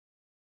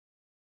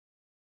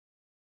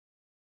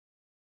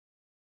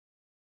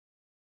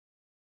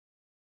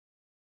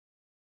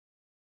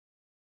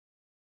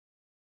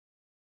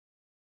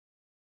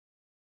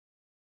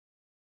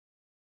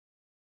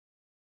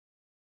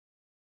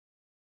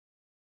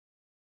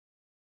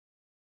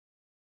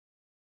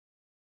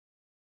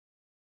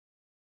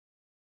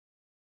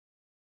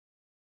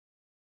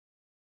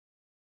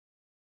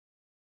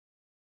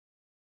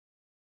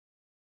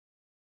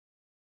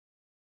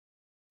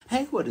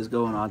Hey, what is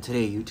going on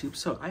today, YouTube?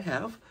 So I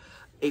have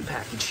a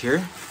package here. I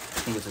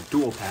think it's a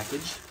dual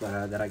package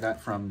that I got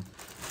from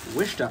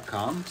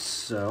Wish.com.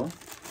 So,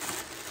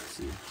 let's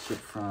see, shipped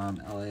from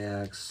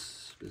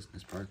LAX,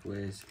 Business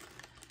Parkways.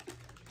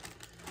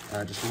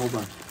 Just a whole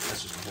bunch.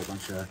 That's just a whole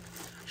bunch of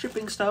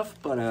shipping stuff.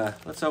 But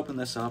let's open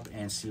this up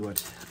and see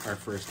what our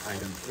first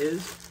item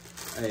is.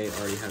 I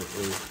already have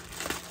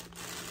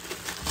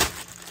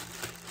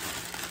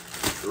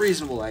a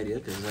reasonable idea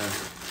because,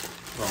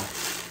 well.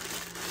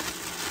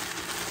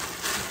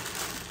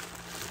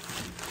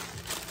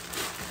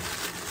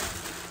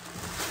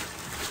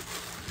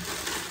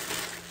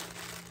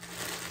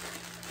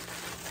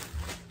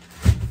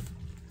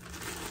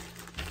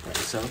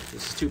 So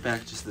this is two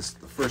packages. This is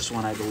the first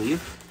one, I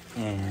believe,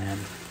 and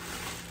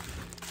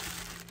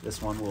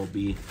this one will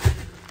be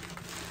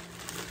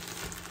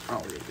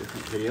probably a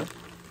different video.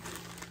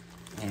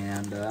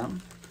 And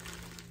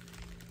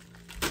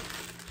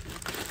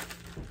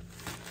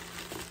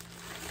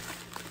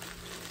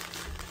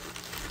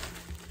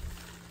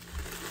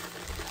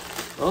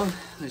well,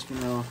 at least we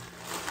know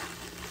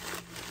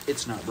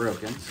it's not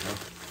broken. So,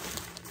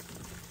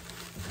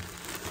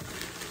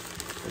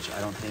 which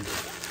I don't think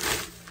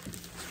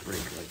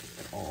break like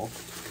at all.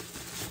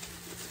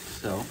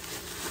 So,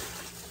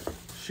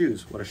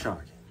 shoes, what a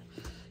shock.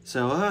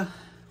 So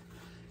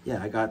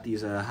yeah, I got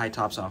these high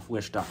tops off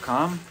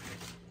Wish.com,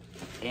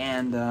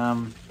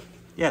 and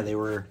yeah, they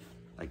were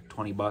like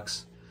 20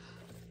 bucks.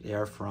 They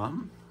are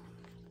from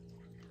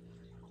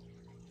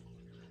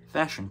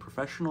Fashion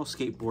Professional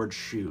Skateboard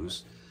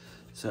Shoes.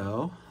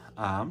 So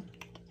I'm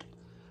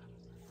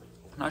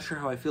not sure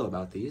how I feel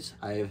about these.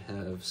 I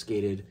have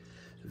skated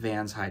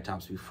Vans high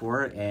tops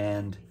before,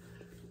 and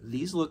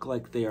these look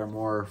like they are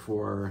more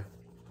for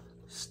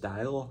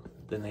style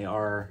than they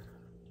are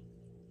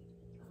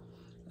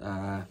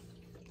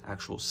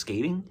actual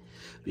skating,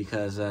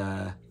 because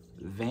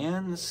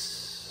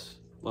Vans,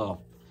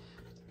 well,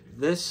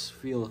 this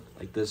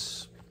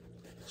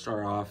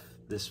start off,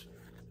 this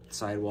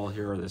sidewall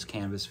here, or this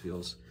canvas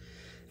feels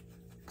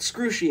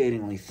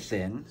excruciatingly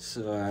thin,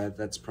 so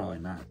that's probably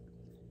not.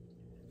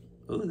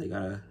 Oh, they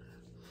got at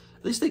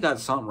least they got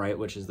something right,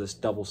 which is this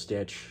double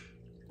stitch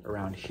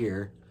around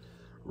here.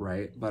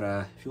 Right, but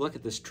if you look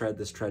at this tread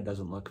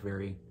doesn't look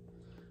very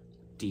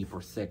deep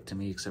or thick to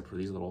me, except for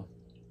these little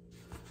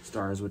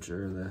stars, which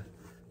are the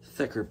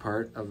thicker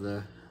part of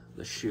the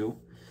shoe.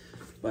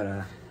 But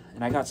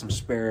and I got some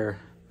spare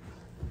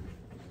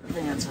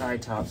Vans high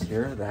tops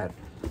here that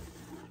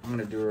I'm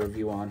gonna do a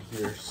review on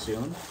here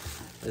soon.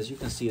 As you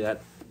can see,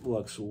 that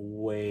looks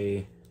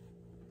way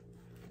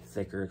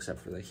thicker, except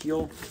for the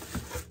heel.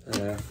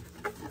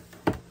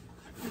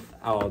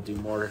 I'll do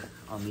more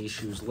on these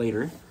shoes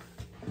later.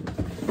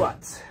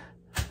 But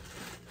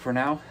for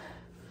now,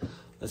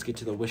 let's get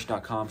to the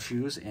Wish.com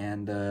shoes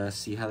and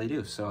see how they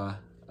do. So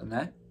on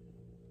that,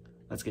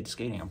 let's get to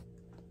skating them.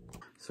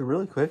 So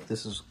really quick,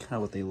 this is kind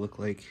of what they look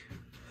like.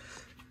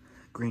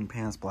 Green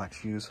pants, black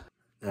shoes.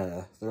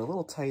 They're a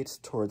little tight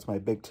towards my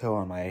big toe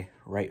on my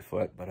right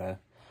foot, but other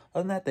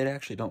than that, they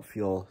actually don't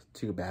feel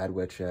too bad,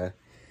 which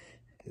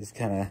is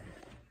kind of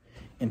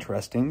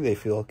interesting. They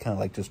feel kind of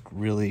like just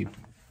really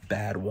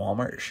bad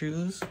Walmart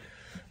shoes.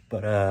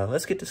 But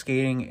let's get to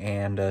skating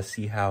and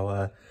see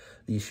how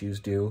these shoes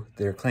do.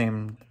 They're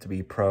claimed to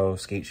be pro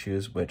skate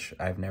shoes, which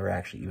I've never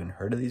actually even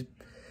heard of these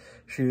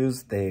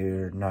shoes.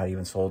 They're not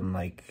even sold in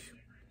like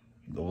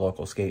the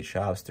local skate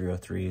shops,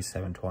 303,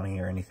 720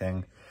 or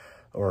anything,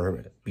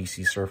 or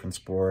BC Surf and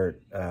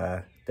Sport.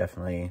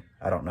 Definitely,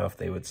 I don't know if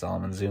they would sell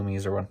them in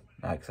Zoomies or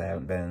whatnot, because I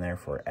haven't been in there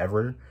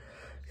forever,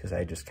 because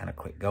I just kind of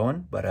quit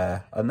going. But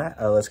on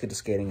that, let's get to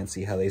skating and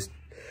see how they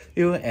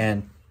do.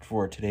 And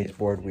for today's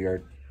board, we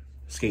are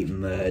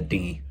skating the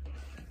dinghy.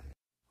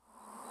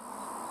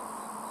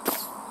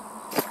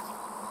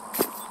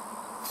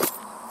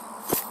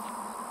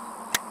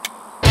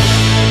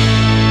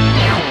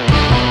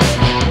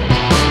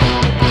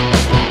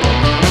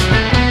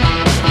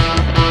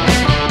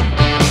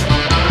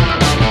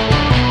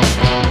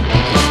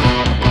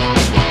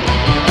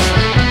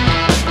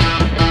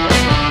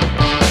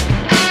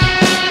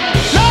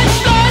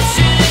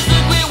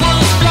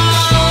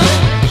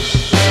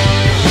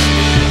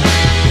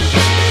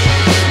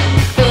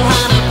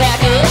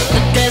 Back up.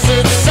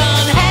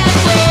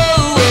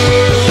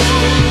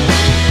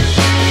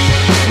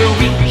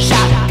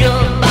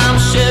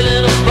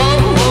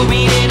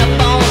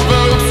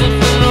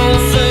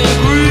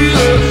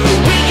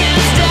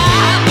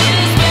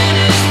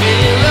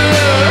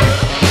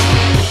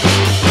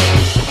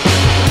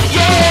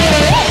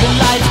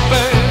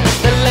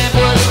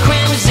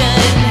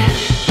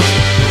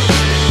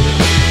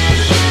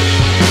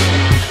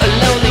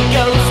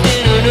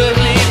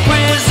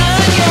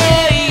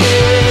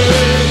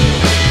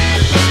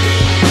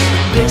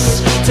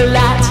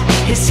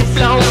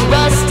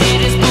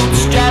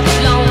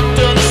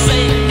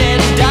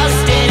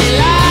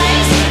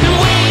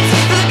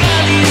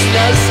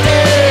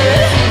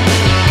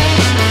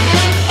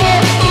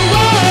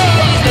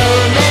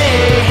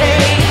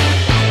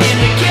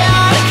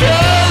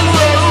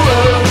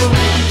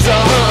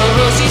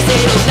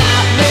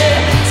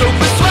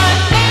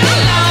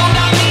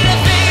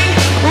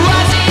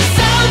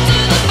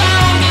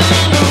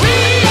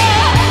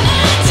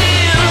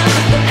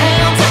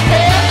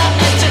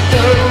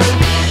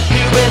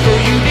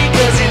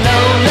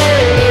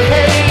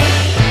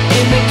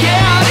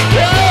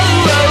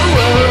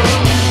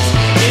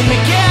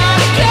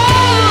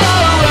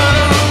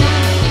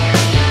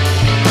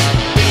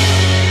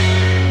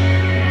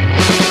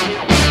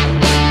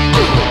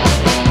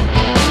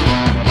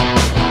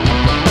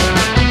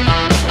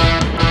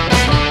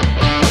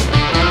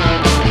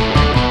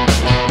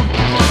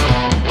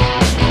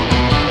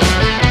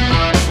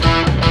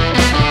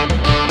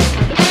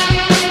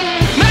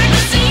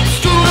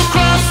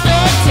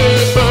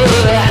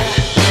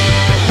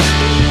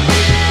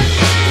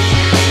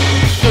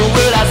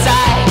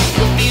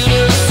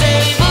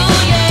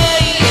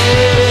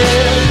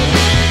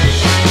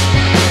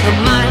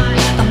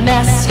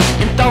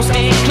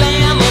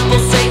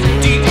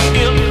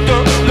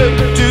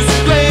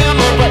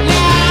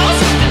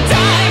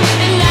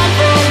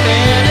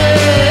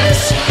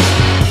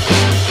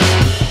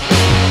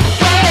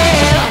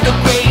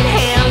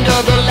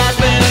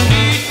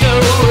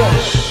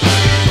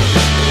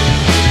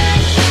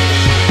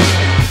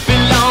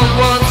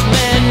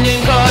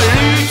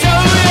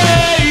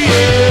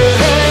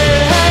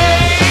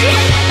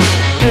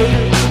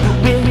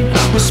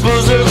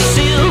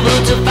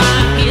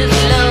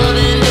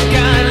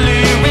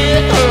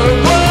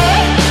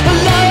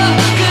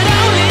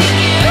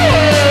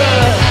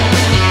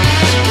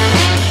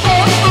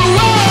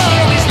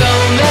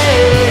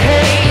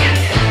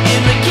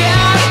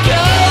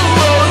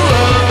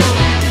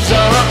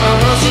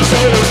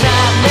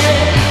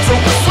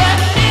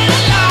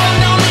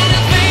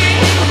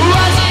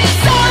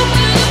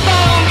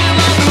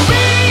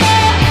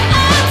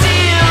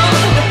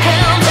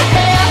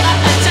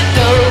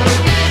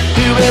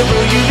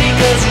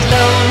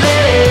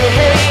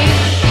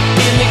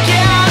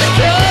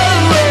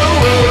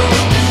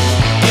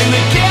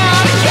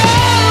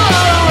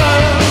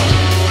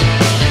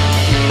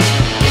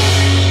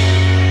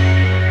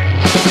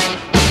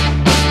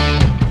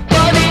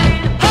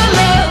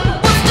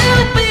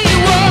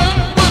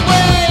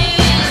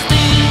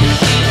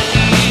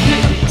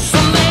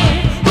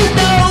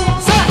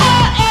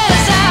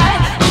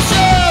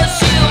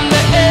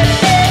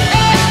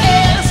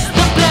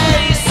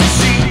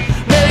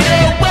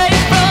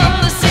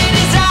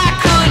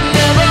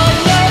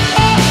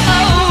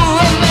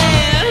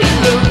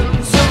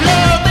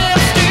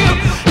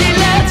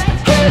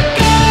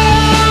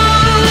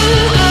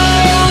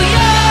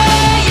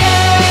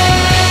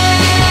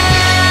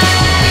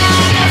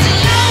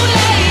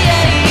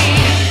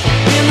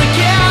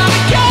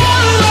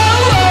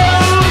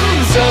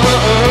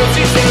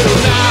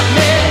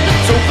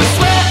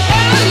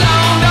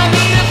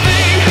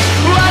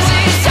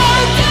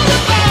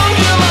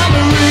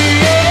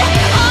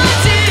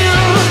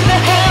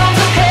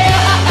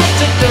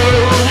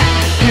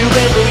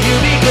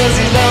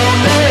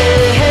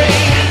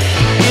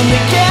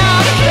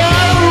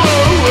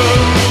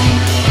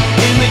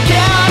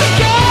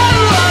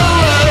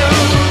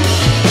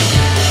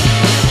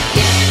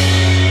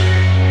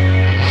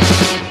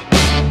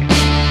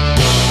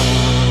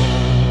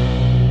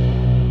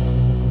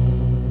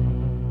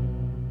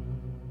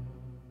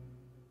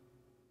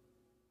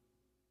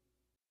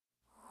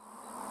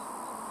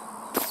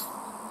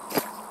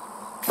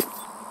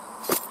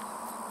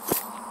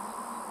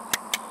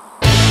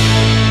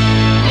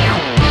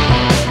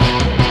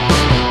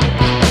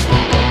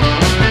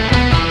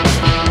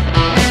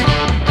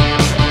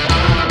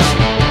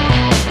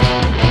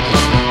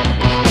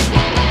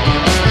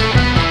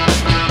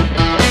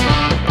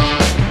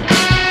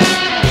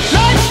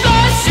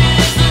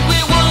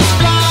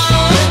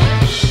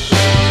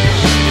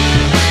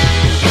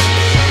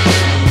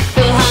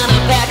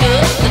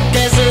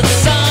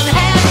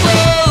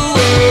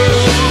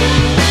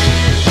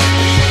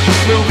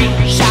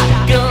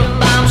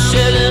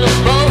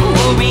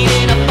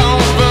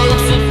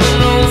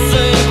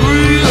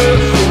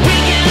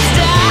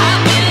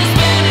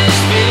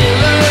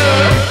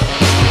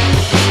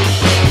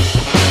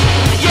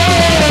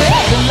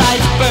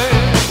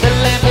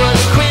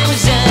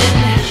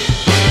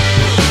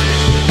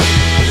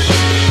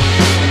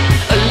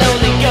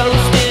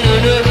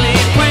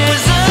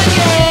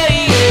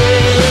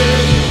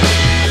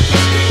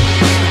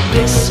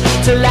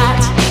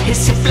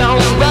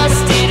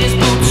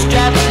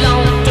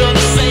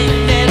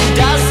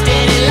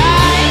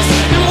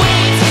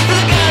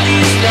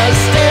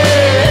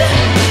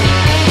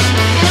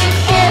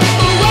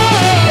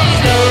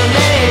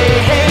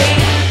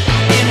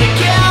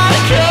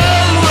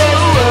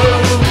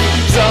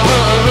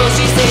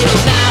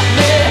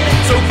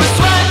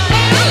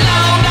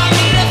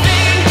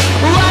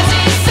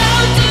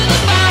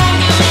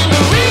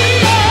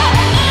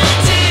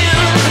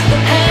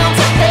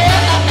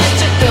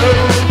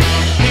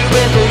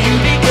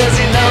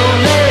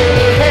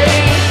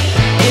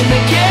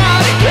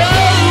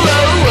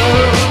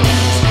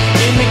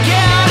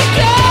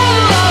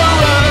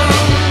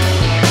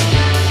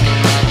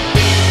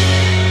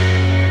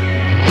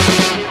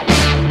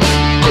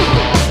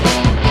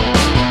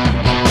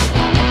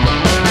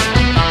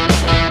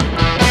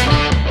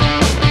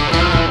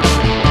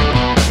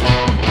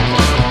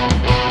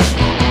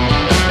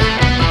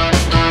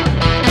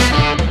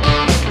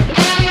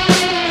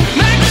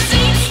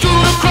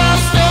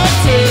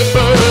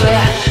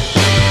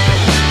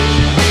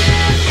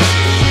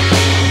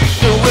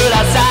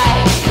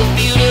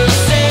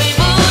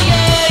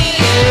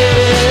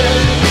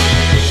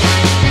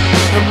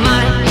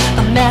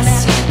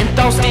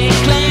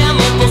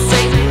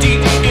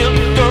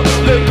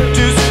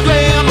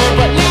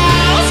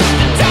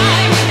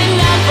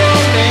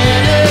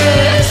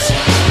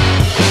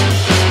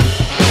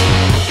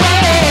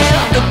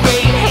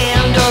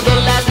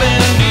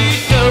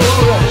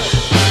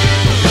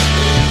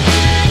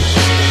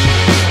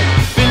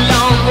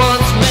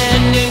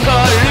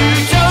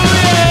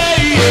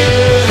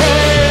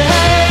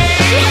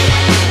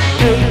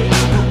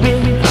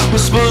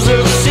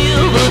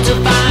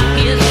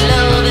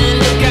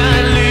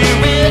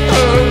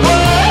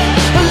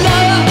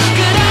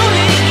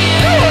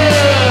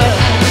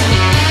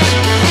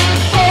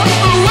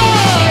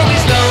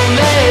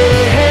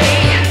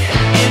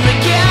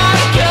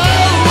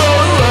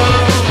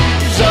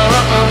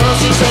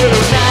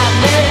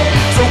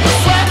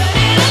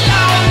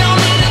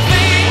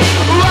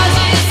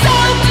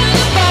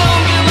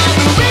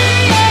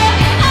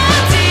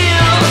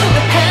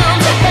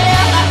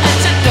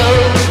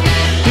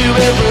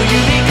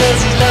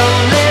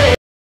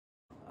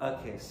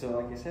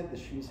 like I said, the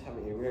shoes have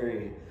a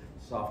very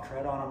soft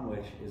tread on them,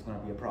 which is going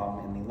to be a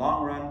problem in the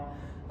long run.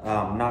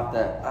 Not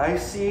that I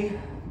see,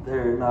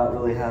 they're not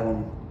really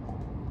having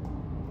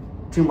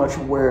too much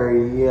wear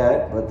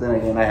yet, but then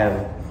again, I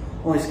have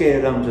only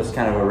skated them just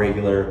kind of a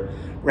regular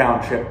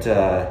round trip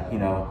to, you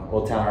know,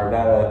 Old Town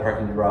Arvada,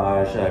 parking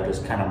garage,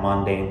 just kind of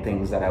mundane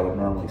things that I would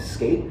normally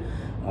skate.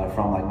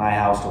 From like my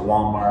house to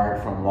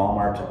Walmart, from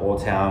Walmart to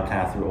Old Town,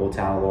 kind of through Old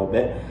Town a little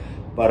bit.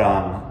 But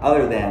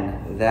other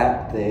than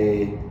that,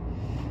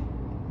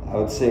 I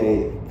would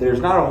say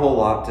there's not a whole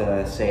lot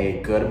to say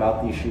good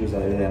about these shoes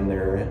other than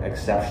they're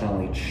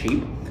exceptionally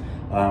cheap,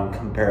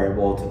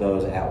 comparable to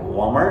those at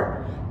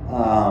Walmart.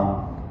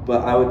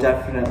 But I would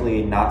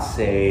definitely not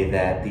say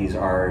that these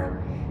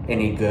are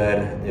any good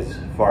as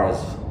far as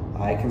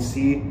I can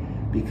see,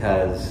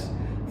 because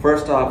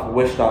first off,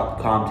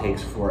 Wish.com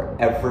takes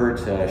forever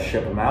to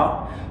ship them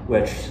out,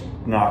 which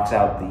knocks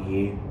out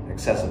the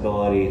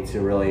accessibility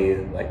to really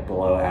like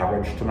below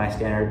average to my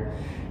standard.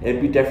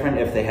 It'd be different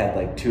if they had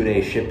like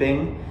 2-day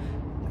shipping,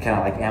 kind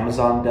of like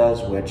Amazon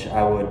does, which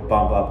I would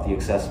bump up the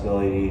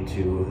accessibility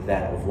to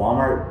that of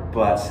Walmart.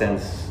 But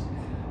since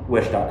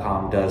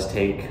Wish.com does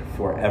take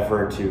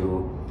forever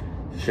to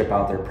ship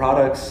out their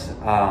products,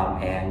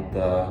 and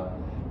the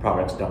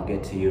products don't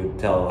get to you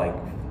till like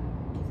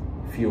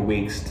a few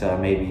weeks to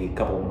maybe a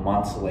couple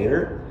months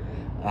later,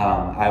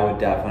 I would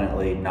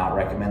definitely not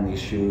recommend these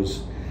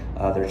shoes.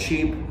 They're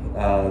cheap,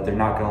 they're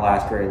not going to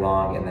last very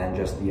long, and then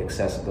just the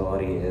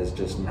accessibility is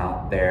just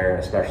not there,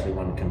 especially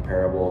when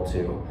comparable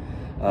to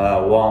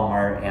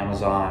Walmart,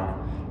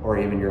 Amazon, or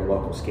even your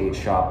local skate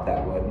shop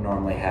that would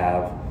normally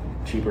have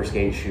cheaper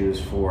skate shoes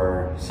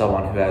for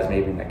someone who has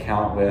maybe an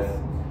account with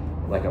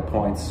like a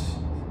points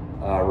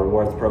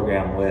rewards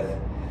program with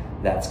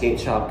that skate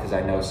shop, because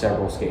I know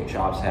several skate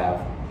shops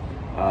have,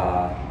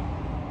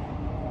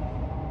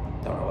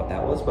 don't know what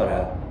that was,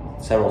 but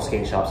several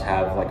skate shops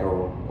have like a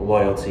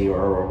loyalty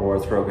or a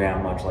rewards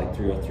program, much like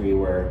 303,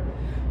 where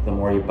the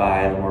more you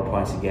buy, the more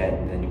points you get,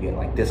 and then you get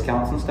like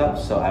discounts and stuff.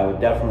 So I would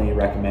definitely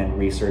recommend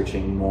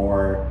researching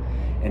more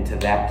into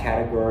that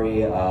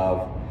category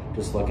of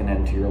just looking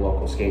into your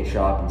local skate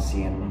shop and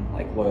seeing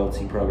like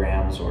loyalty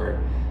programs.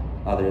 Or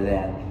other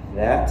than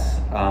that,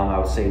 I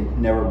would say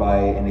never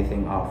buy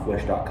anything off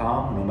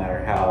Wish.com, no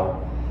matter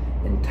how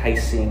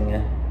enticing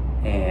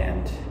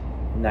and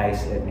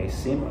nice it may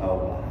seem.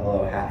 Oh,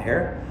 hello hat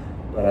hair.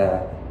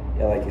 But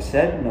yeah, like you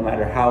said, no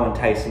matter how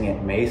enticing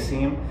it may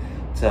seem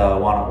to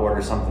want to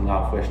order something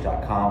off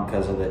Wish.com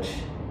because of the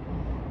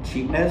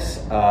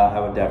cheapness, I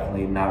would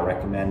definitely not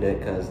recommend it,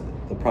 because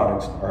the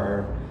products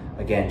are,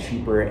 again,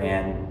 cheaper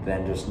and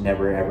then just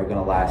never ever going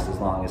to last as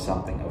long as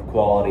something of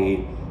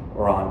quality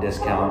or on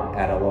discount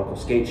at a local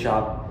skate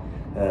shop.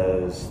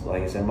 As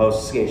like I said,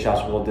 most skate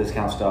shops will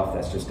discount stuff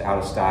that's just out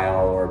of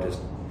style or just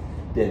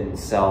didn't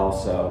sell,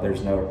 so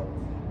there's no,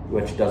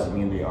 which doesn't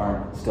mean they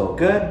aren't still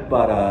good.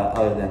 But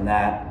other than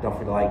that, don't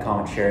forget to like,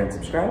 comment, share, and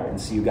subscribe,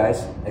 and see you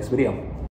guys next video.